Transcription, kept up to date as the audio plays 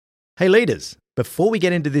Hey leaders, before we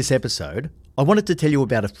get into this episode, I wanted to tell you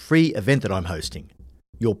about a free event that I'm hosting,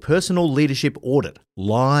 your Personal Leadership Audit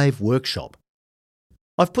live workshop.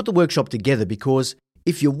 I've put the workshop together because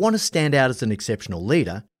if you want to stand out as an exceptional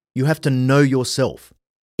leader, you have to know yourself,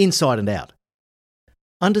 inside and out.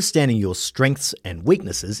 Understanding your strengths and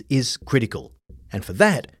weaknesses is critical, and for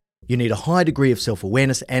that, you need a high degree of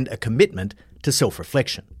self-awareness and a commitment to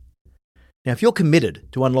self-reflection. Now, if you're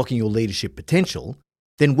committed to unlocking your leadership potential,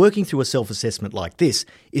 then working through a self-assessment like this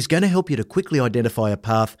is going to help you to quickly identify a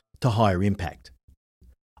path to higher impact.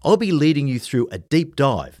 I'll be leading you through a deep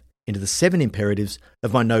dive into the 7 imperatives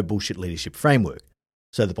of my No Bullshit Leadership Framework,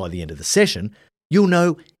 so that by the end of the session, you'll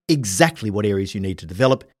know exactly what areas you need to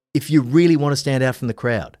develop if you really want to stand out from the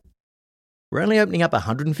crowd. We're only opening up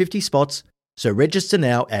 150 spots, so register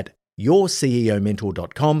now at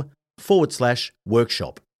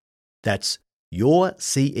yourceomentor.com/workshop. That's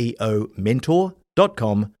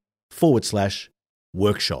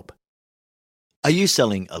yourceomentor.com/workshop. Are you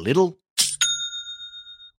selling a little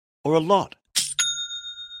or a lot?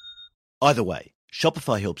 Either way,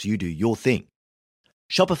 Shopify helps you do your thing.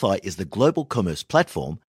 Shopify is the global commerce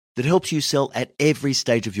platform that helps you sell at every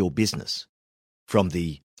stage of your business. From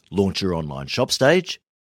the launch your online shop stage,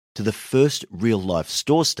 to the first real-life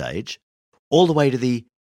store stage, all the way to the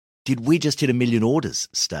did we just hit 1 million orders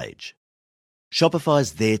stage.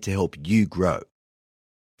 Shopify's there to help you grow.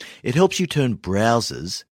 It helps you turn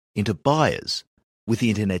browsers into buyers with the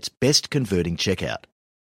internet's best converting checkout.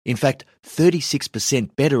 In fact,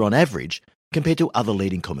 36% better on average compared to other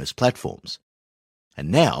leading commerce platforms. And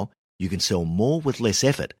now you can sell more with less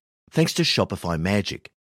effort thanks to Shopify Magic,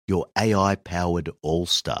 your AI-powered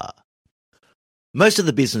all-star. Most of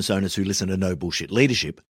the business owners who listen to No Bullshit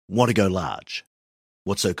Leadership want to go large.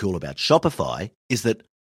 What's so cool about Shopify is that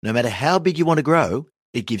no matter how big you want to grow,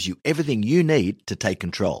 it gives you everything you need to take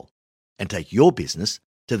control and take your business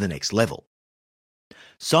to the next level.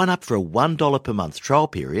 Sign up for a $1 per month trial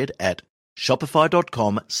period at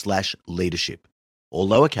shopify.com/leadership, all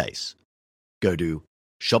lowercase. Go to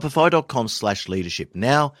shopify.com/leadership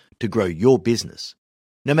now to grow your business,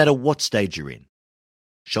 no matter what stage you're in.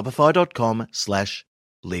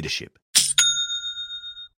 Shopify.com/leadership.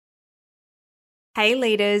 Hey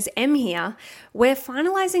leaders, Em here. We're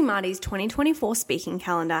finalising Marty's 2024 speaking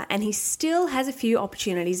calendar and he still has a few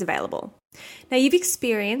opportunities available. Now you've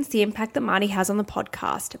experienced the impact that Marty has on the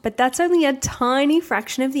podcast, but that's only a tiny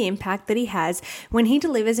fraction of the impact that he has when he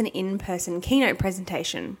delivers an in-person keynote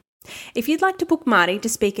presentation. If you'd like to book Marty to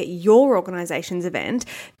speak at your organisation's event,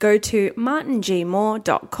 go to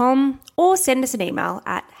martingmoore.com or send us an email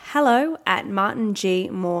at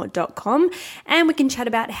hello@martingmoore.com and we can chat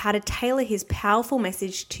about how to tailor his powerful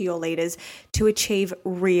message to your leaders to achieve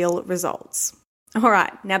real results. All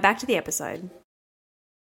right, now back to the episode.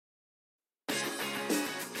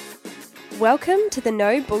 Welcome to the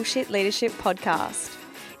No Bullshit Leadership Podcast.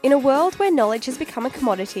 In a world where knowledge has become a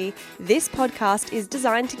commodity, this podcast is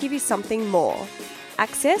designed to give you something more.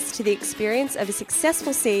 Access to the experience of a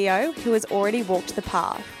successful CEO who has already walked the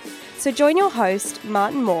path. So join your host,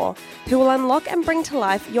 Martin Moore, who will unlock and bring to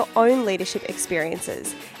life your own leadership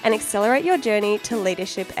experiences and accelerate your journey to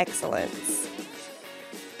leadership excellence.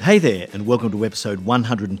 Hey there, and welcome to episode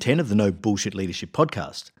 110 of the No Bullshit Leadership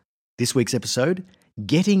Podcast. This week's episode,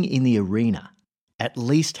 Getting in the Arena. At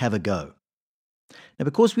least have a go. Now,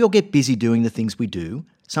 because we all get busy doing the things we do,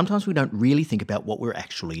 sometimes we don't really think about what we're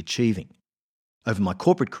actually achieving. Over my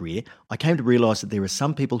corporate career, I came to realise that there are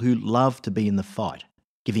some people who love to be in the fight,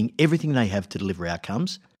 giving everything they have to deliver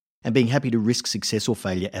outcomes and being happy to risk success or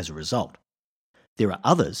failure as a result. There are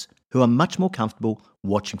others who are much more comfortable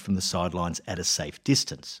watching from the sidelines at a safe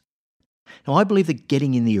distance. Now, I believe that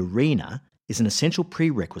getting in the arena is an essential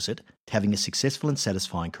prerequisite to having a successful and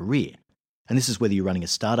satisfying career. And this is whether you're running a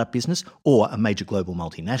startup business or a major global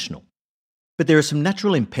multinational. But there are some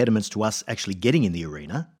natural impediments to us actually getting in the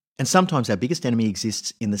arena, and sometimes our biggest enemy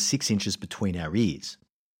exists in the 6 inches between our ears.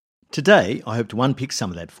 Today, I hope to unpick some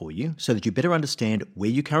of that for you so that you better understand where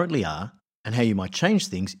you currently are and how you might change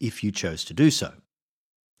things if you chose to do so.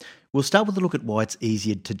 We'll start with a look at why it's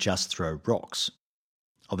easier to just throw rocks.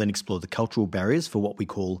 I'll then explore the cultural barriers for what we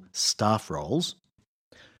call staff roles.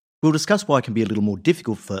 We'll discuss why it can be a little more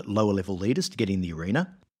difficult for lower-level leaders to get in the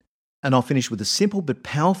arena. And I'll finish with a simple but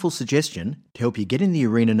powerful suggestion to help you get in the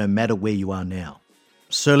arena no matter where you are now.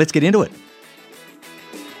 So let's get into it.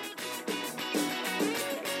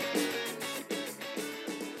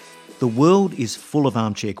 The world is full of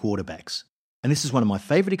armchair quarterbacks, and this is one of my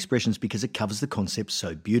favourite expressions because it covers the concept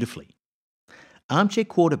so beautifully. Armchair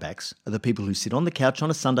quarterbacks are the people who sit on the couch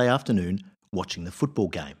on a Sunday afternoon watching the football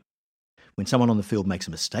game. When someone on the field makes a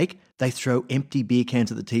mistake, they throw empty beer cans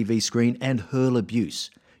at the TV screen and hurl abuse.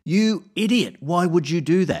 "You idiot, why would you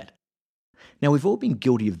do that?" Now, we've all been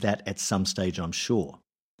guilty of that at some stage, I'm sure.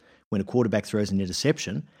 When a quarterback throws an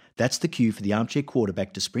interception, that's the cue for the armchair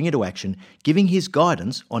quarterback to spring into action, giving his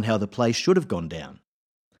guidance on how the play should have gone down.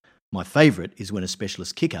 My favourite is when a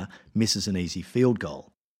specialist kicker misses an easy field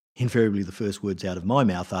goal. Invariably, the first words out of my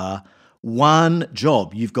mouth are, "One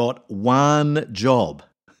job. You've got one job."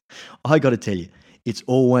 I got to tell you, it's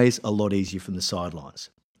always a lot easier from the sidelines.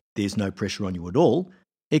 There's no pressure on you at all,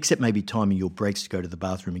 except maybe timing your breaks to go to the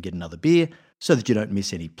bathroom and get another beer so that you don't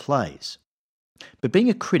miss any plays. But being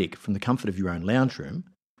a critic from the comfort of your own lounge room,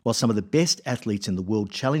 while some of the best athletes in the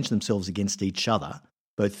world challenge themselves against each other,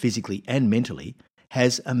 both physically and mentally,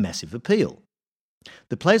 has a massive appeal.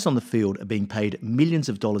 The players on the field are being paid millions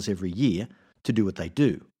of dollars every year to do what they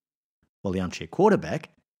do, while the armchair quarterback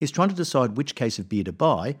is trying to decide which case of beer to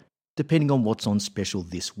buy depending on what's on special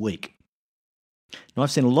this week. Now,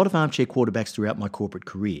 I've seen a lot of armchair quarterbacks throughout my corporate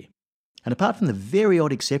career, and apart from the very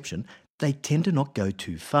odd exception, they tend to not go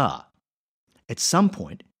too far. At some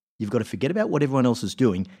point, you've got to forget about what everyone else is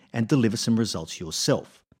doing and deliver some results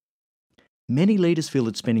yourself. Many leaders feel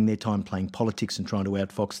that spending their time playing politics and trying to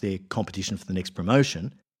outfox their competition for the next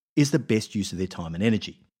promotion is the best use of their time and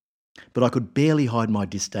energy. But I could barely hide my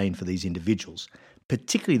disdain for these individuals,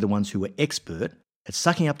 particularly the ones who are expert at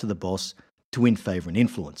sucking up to the boss to win favour and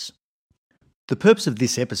influence. The purpose of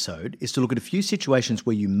this episode is to look at a few situations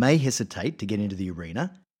where you may hesitate to get into the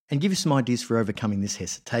arena and give you some ideas for overcoming this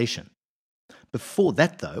hesitation. Before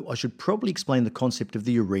that, though, I should probably explain the concept of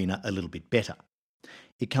the arena a little bit better.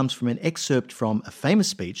 It comes from an excerpt from a famous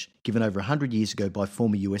speech given over 100 years ago by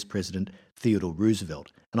former US President Theodore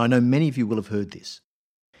Roosevelt, and I know many of you will have heard this.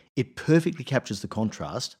 It perfectly captures the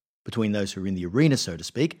contrast between those who are in the arena, so to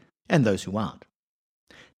speak, and those who aren't.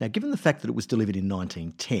 Now, given the fact that it was delivered in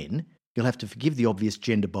 1910, you'll have to forgive the obvious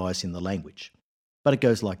gender bias in the language, but it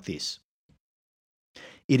goes like this.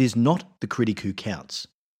 It is not the critic who counts,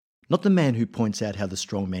 not the man who points out how the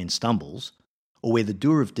strong man stumbles, or where the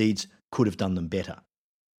doer of deeds could have done them better.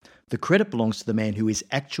 The credit belongs to the man who is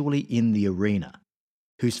actually in the arena,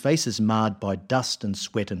 whose face is marred by dust and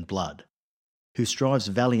sweat and blood, who strives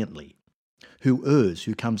valiantly, who errs,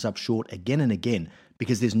 who comes up short again and again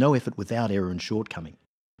because there's no effort without error and shortcoming,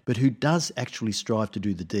 but who does actually strive to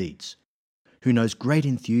do the deeds, who knows great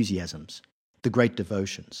enthusiasms, the great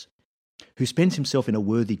devotions, who spends himself in a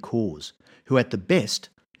worthy cause, who at the best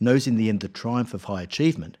knows in the end the triumph of high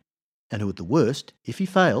achievement, and who at the worst, if he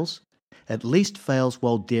fails, at least fails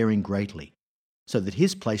while daring greatly, so that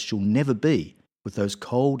his place shall never be with those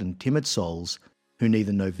cold and timid souls who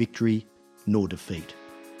neither know victory nor defeat.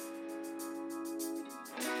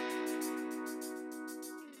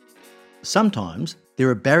 Sometimes there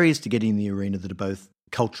are barriers to getting in the arena that are both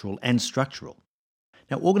cultural and structural.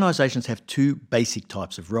 Now, organisations have two basic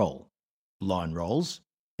types of role, line roles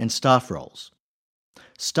and staff roles.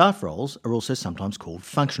 Staff roles are also sometimes called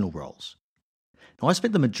functional roles. Now, I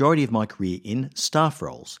spent the majority of my career in staff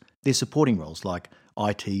roles. They're supporting roles like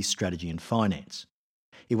IT, strategy and finance.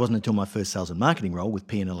 It wasn't until my first sales and marketing role with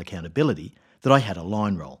P&L accountability that I had a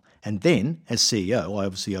line role. And then, as CEO, I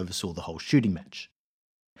obviously oversaw the whole shooting match.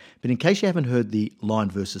 But in case you haven't heard the line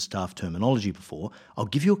versus staff terminology before, I'll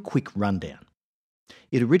give you a quick rundown.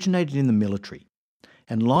 It originated in the military,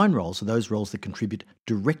 and line roles are those roles that contribute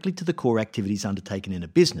directly to the core activities undertaken in a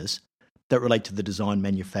business that relate to the design,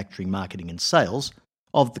 manufacturing, marketing and sales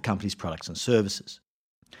of the company's products and services.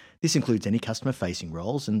 This includes any customer-facing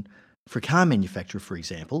roles, and for a car manufacturer, for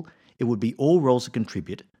example, it would be all roles that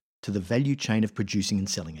contribute to the value chain of producing and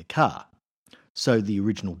selling a car. So the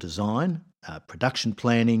original design, production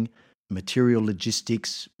planning, material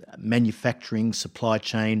logistics, manufacturing, supply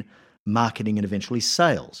chain, marketing and eventually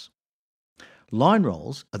sales. Line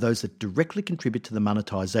roles are those that directly contribute to the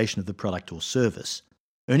monetisation of the product or service,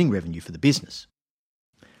 earning revenue for the business.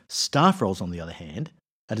 Staff roles, on the other hand,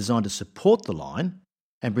 are designed to support the line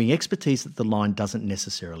and bring expertise that the line doesn't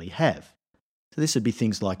necessarily have. So this would be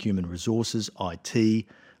things like human resources, IT,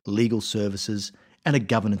 legal services, and a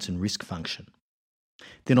governance and risk function.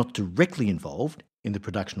 They're not directly involved in the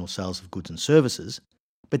production or sales of goods and services,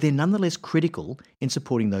 but they're nonetheless critical in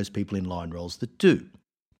supporting those people in line roles that do.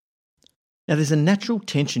 Now, there's a natural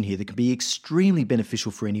tension here that can be extremely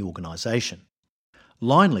beneficial for any organisation.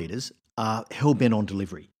 Line leaders are hell-bent on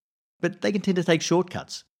delivery, but they can tend to take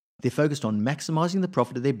shortcuts. They're focused on maximising the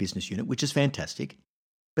profit of their business unit, which is fantastic,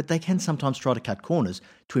 but they can sometimes try to cut corners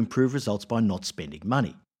to improve results by not spending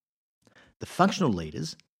money. The functional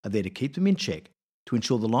leaders are there to keep them in check, to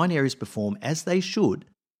ensure the line areas perform as they should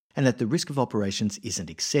and that the risk of operations isn't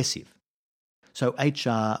excessive. So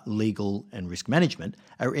HR, legal and risk management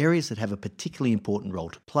are areas that have a particularly important role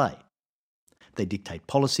to play. They dictate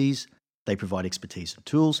policies, they provide expertise and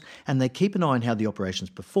tools, and they keep an eye on how the operations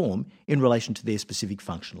perform in relation to their specific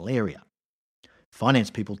functional area. Finance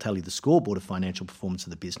people tally the scoreboard of financial performance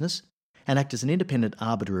of the business and act as an independent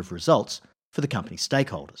arbiter of results for the company's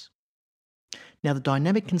stakeholders. Now, the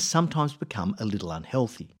dynamic can sometimes become a little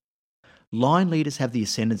unhealthy. Line leaders have the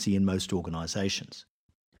ascendancy in most organisations.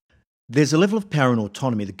 There's a level of power and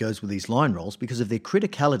autonomy that goes with these line roles because of their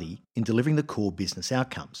criticality in delivering the core business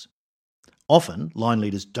outcomes. Often, line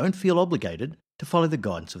leaders don't feel obligated to follow the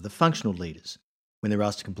guidance of the functional leaders when they're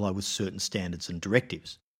asked to comply with certain standards and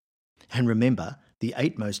directives. And remember, the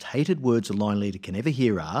 8 most hated words a line leader can ever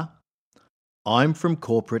hear are, "I'm from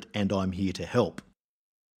corporate and I'm here to help."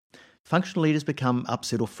 Functional leaders become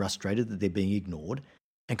upset or frustrated that they're being ignored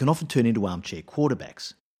and can often turn into armchair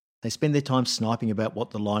quarterbacks. They spend their time sniping about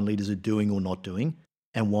what the line leaders are doing or not doing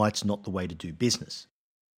and why it's not the way to do business.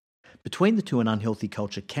 Between the two, an unhealthy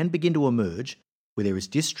culture can begin to emerge where there is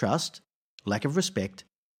distrust, lack of respect,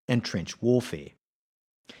 and trench warfare.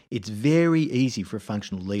 It's very easy for a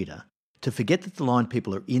functional leader to forget that the line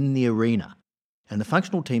people are in the arena and the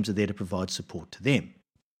functional teams are there to provide support to them.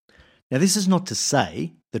 Now, this is not to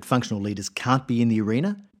say that functional leaders can't be in the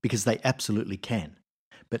arena, because they absolutely can.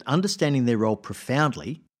 But understanding their role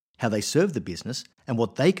profoundly, how they serve the business, and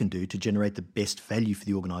what they can do to generate the best value for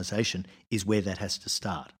the organisation is where that has to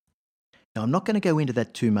start. Now, I'm not going to go into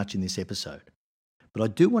that too much in this episode, but I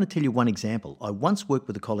do want to tell you one example. I once worked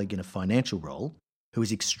with a colleague in a financial role who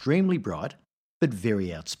was extremely bright, but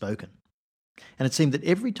very outspoken. And it seemed that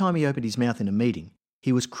every time he opened his mouth in a meeting,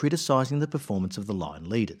 he was criticising the performance of the line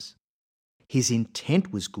leaders. His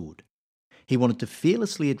intent was good. He wanted to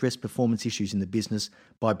fearlessly address performance issues in the business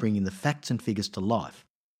by bringing the facts and figures to life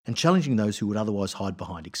and challenging those who would otherwise hide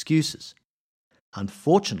behind excuses.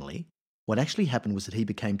 Unfortunately, what actually happened was that he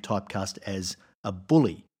became typecast as a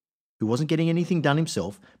bully who wasn't getting anything done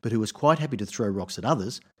himself, but who was quite happy to throw rocks at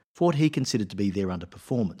others for what he considered to be their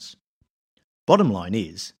underperformance. Bottom line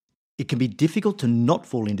is, it can be difficult to not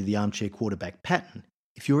fall into the armchair quarterback pattern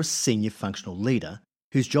if you're a senior functional leader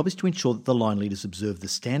whose job is to ensure that the line leaders observe the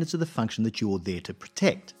standards of the function that you're there to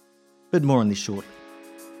protect. But more on this shortly.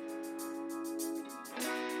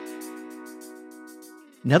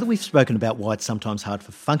 Now that we've spoken about why it's sometimes hard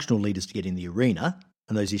for functional leaders to get in the arena,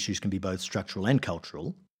 and those issues can be both structural and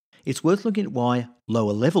cultural, it's worth looking at why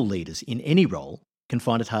lower level leaders in any role can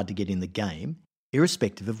find it hard to get in the game,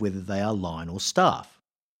 irrespective of whether they are line or staff.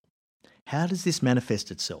 How does this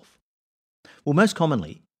manifest itself? Well, most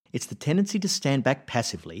commonly, it's the tendency to stand back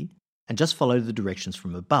passively and just follow the directions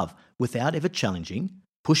from above without ever challenging,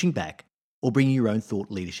 pushing back, or bringing your own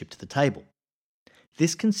thought leadership to the table.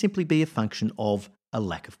 This can simply be a function of a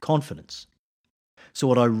lack of confidence. So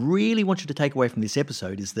what I really want you to take away from this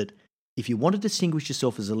episode is that if you want to distinguish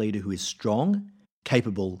yourself as a leader who is strong,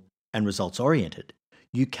 capable, and results-oriented,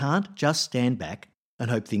 you can't just stand back and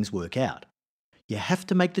hope things work out. You have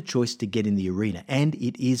to make the choice to get in the arena, and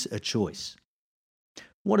it is a choice.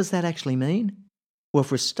 What does that actually mean? Well,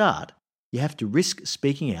 for a start, you have to risk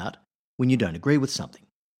speaking out when you don't agree with something.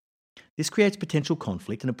 This creates potential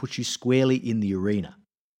conflict and it puts you squarely in the arena.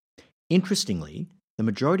 Interestingly, the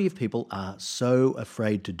majority of people are so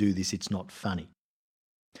afraid to do this, it's not funny.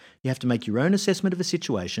 You have to make your own assessment of a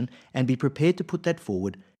situation and be prepared to put that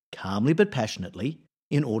forward calmly but passionately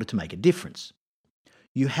in order to make a difference.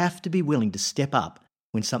 You have to be willing to step up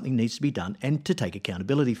when something needs to be done and to take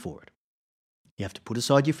accountability for it. You have to put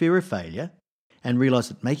aside your fear of failure and realise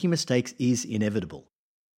that making mistakes is inevitable,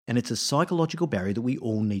 and it's a psychological barrier that we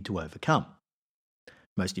all need to overcome.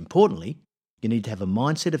 Most importantly, you need to have a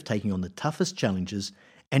mindset of taking on the toughest challenges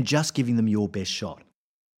and just giving them your best shot.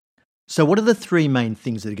 So what are the 3 main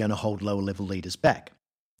things that are going to hold lower level leaders back?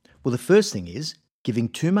 Well, the first thing is giving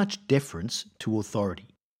too much deference to authority.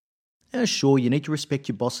 Now, sure, you need to respect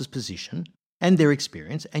your boss's position and their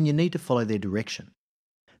experience, and you need to follow their direction.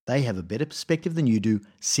 They have a better perspective than you do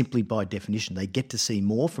simply by definition. They get to see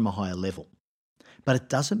more from a higher level. But it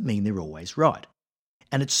doesn't mean they're always right.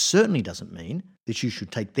 And it certainly doesn't mean that you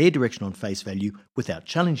should take their direction on face value without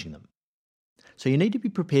challenging them. So you need to be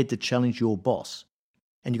prepared to challenge your boss.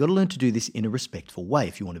 And you've got to learn to do this in a respectful way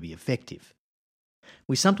if you want to be effective.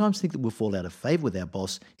 We sometimes think that we'll fall out of favour with our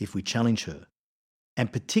boss if we challenge her.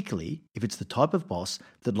 And particularly if it's the type of boss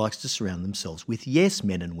that likes to surround themselves with yes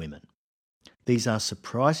men and women. These are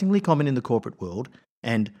surprisingly common in the corporate world,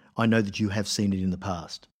 and I know that you have seen it in the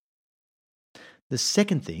past. The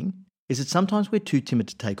second thing is that sometimes we're too timid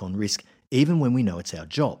to take on risk, even when we know it's our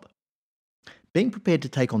job. Being prepared to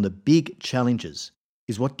take on the big challenges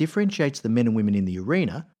is what differentiates the men and women in the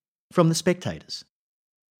arena from the spectators.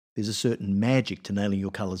 There's a certain magic to nailing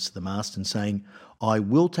your colours to the mast and saying, I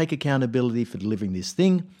will take accountability for delivering this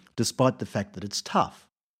thing despite the fact that it's tough,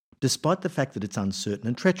 despite the fact that it's uncertain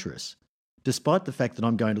and treacherous, despite the fact that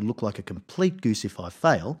I'm going to look like a complete goose if I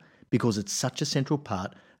fail because it's such a central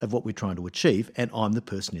part of what we're trying to achieve and I'm the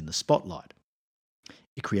person in the spotlight.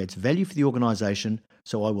 It creates value for the organisation,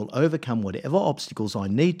 so I will overcome whatever obstacles I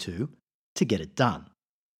need to get it done.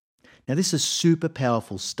 Now this is super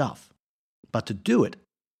powerful stuff, but to do it,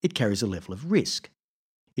 it carries a level of risk.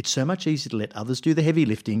 It's so much easier to let others do the heavy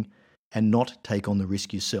lifting and not take on the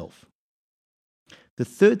risk yourself. The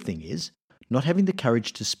third thing is not having the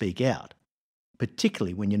courage to speak out,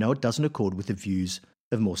 particularly when you know it doesn't accord with the views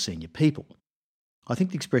of more senior people. I think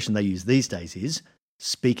the expression they use these days is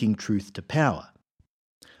speaking truth to power.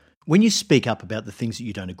 When you speak up about the things that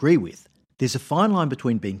you don't agree with, there's a fine line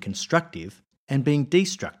between being constructive and being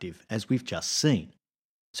destructive, as we've just seen.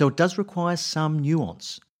 So it does require some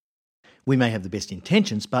nuance. We may have the best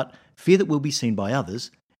intentions, but fear that we'll be seen by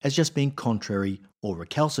others as just being contrary or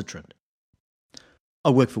recalcitrant. I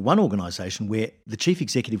worked for one organisation where the chief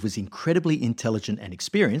executive was incredibly intelligent and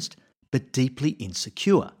experienced, but deeply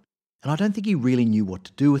insecure, and I don't think he really knew what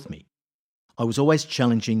to do with me. I was always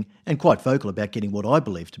challenging and quite vocal about getting what I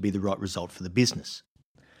believed to be the right result for the business.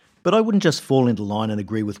 But I wouldn't just fall into line and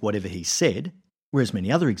agree with whatever he said, whereas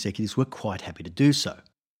many other executives were quite happy to do so.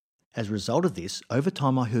 As a result of this, over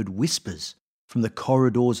time I heard whispers from the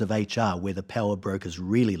corridors of HR where the power brokers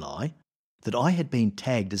really lie, that I had been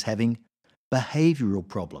tagged as having behavioural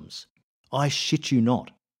problems. I shit you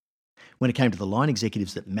not. When it came to the line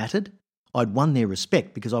executives that mattered, I'd won their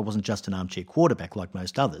respect because I wasn't just an armchair quarterback like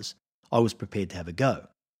most others. I was prepared to have a go.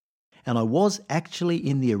 And I was actually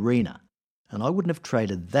in the arena, and I wouldn't have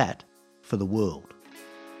traded that for the world.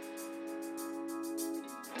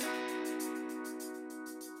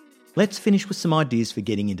 Let's finish with some ideas for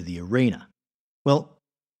getting into the arena. Well,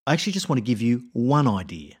 I actually just want to give you one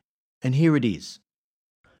idea, and here it is.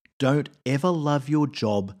 Don't ever love your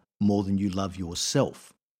job more than you love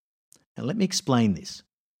yourself. Now let me explain this.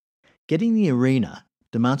 Getting in the arena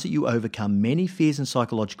demands that you overcome many fears and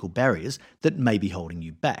psychological barriers that may be holding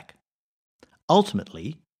you back.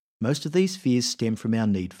 Ultimately, most of these fears stem from our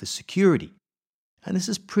need for security, and this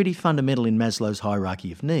is pretty fundamental in Maslow's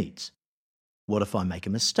hierarchy of needs. What if I make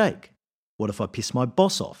a mistake? What if I piss my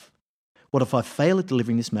boss off? What if I fail at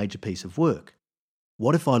delivering this major piece of work?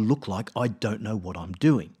 What if I look like I don't know what I'm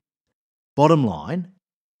doing? Bottom line,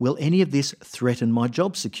 will any of this threaten my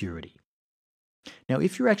job security? Now,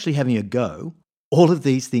 if you're actually having a go, all of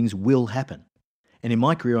these things will happen. And in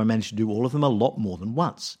my career, I managed to do all of them a lot more than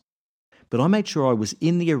once. But I made sure I was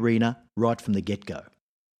in the arena right from the get-go.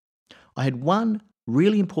 I had one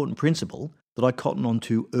really important principle that I cottoned on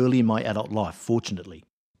to early in my adult life, fortunately.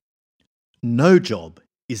 No job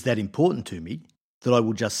is that important to me that I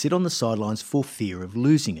will just sit on the sidelines for fear of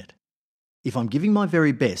losing it. If I'm giving my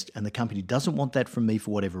very best and the company doesn't want that from me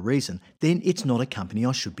for whatever reason, then it's not a company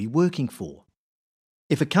I should be working for.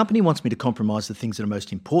 If a company wants me to compromise the things that are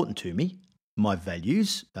most important to me, my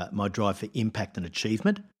values, my drive for impact and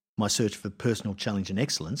achievement, my search for personal challenge and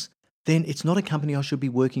excellence, then it's not a company I should be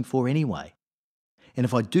working for anyway. And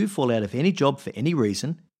if I do fall out of any job for any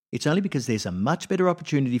reason, it's only because there's a much better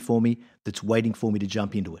opportunity for me that's waiting for me to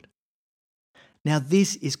jump into it. Now,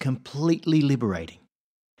 this is completely liberating.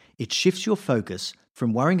 It shifts your focus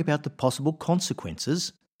from worrying about the possible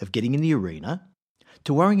consequences of getting in the arena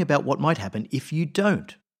to worrying about what might happen if you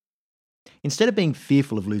don't. Instead of being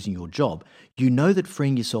fearful of losing your job, you know that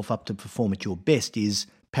freeing yourself up to perform at your best is,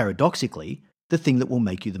 paradoxically, the thing that will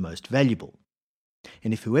make you the most valuable.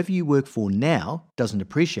 And if whoever you work for now doesn't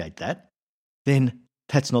appreciate that, then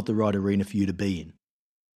that's not the right arena for you to be in.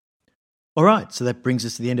 All right, so that brings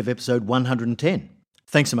us to the end of episode 110.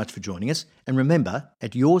 Thanks so much for joining us. And remember,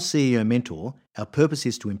 at Your CEO Mentor, our purpose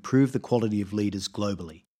is to improve the quality of leaders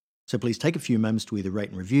globally. So please take a few moments to either rate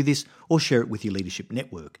and review this or share it with your leadership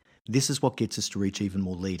network. This is what gets us to reach even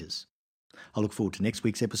more leaders. I look forward to next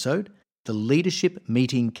week's episode, The Leadership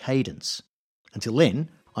Meeting Cadence. Until then,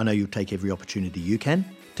 I know you'll take every opportunity you can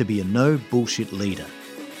to be a no bullshit leader.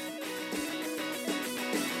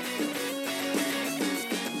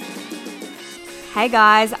 Hey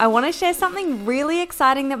guys, I want to share something really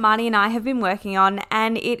exciting that Marty and I have been working on,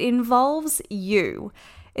 and it involves you.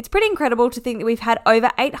 It's pretty incredible to think that we've had over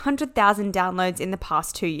 800,000 downloads in the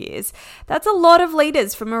past 2 years. That's a lot of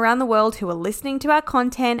leaders from around the world who are listening to our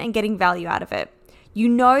content and getting value out of it. You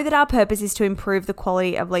know that our purpose is to improve the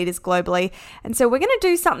quality of leaders globally, and so we're going to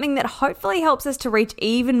do something that hopefully helps us to reach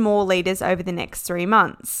even more leaders over the next 3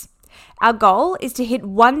 months. Our goal is to hit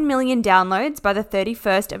 1 million downloads by the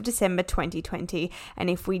 31st of December 2020. And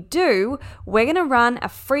if we do, we're going to run a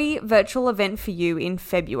free virtual event for you in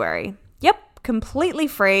February. Yep, completely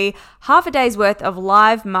free, half a day's worth of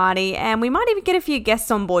live Marty, and we might even get a few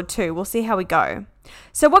guests on board too. We'll see how we go.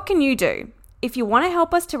 So what can you do? If you want to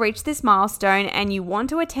help us to reach this milestone and you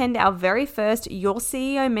want to attend our very first Your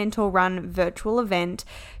CEO Mentor Run virtual event,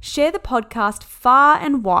 share the podcast far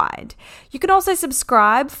and wide. You can also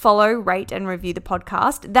subscribe, follow, rate, and review the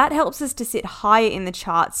podcast. That helps us to sit higher in the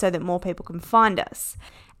charts so that more people can find us.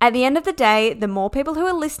 At the end of the day, the more people who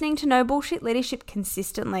are listening to No Bullshit Leadership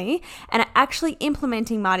consistently and are actually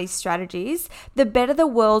implementing Marty's strategies, the better the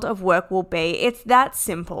world of work will be. It's that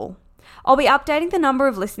simple. I'll be updating the number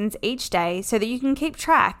of listens each day so that you can keep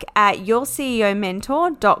track at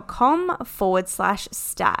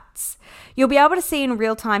yourceomentor.com/stats. You'll be able to see in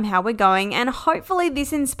real time how we're going, and hopefully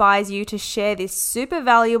this inspires you to share this super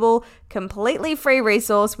valuable, completely free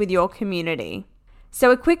resource with your community.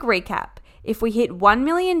 So a quick recap. If we hit 1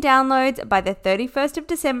 million downloads by the 31st of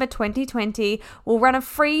December 2020, we'll run a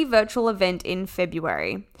free virtual event in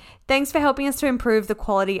February. Thanks for helping us to improve the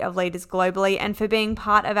quality of leaders globally and for being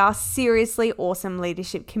part of our seriously awesome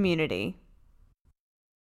leadership community.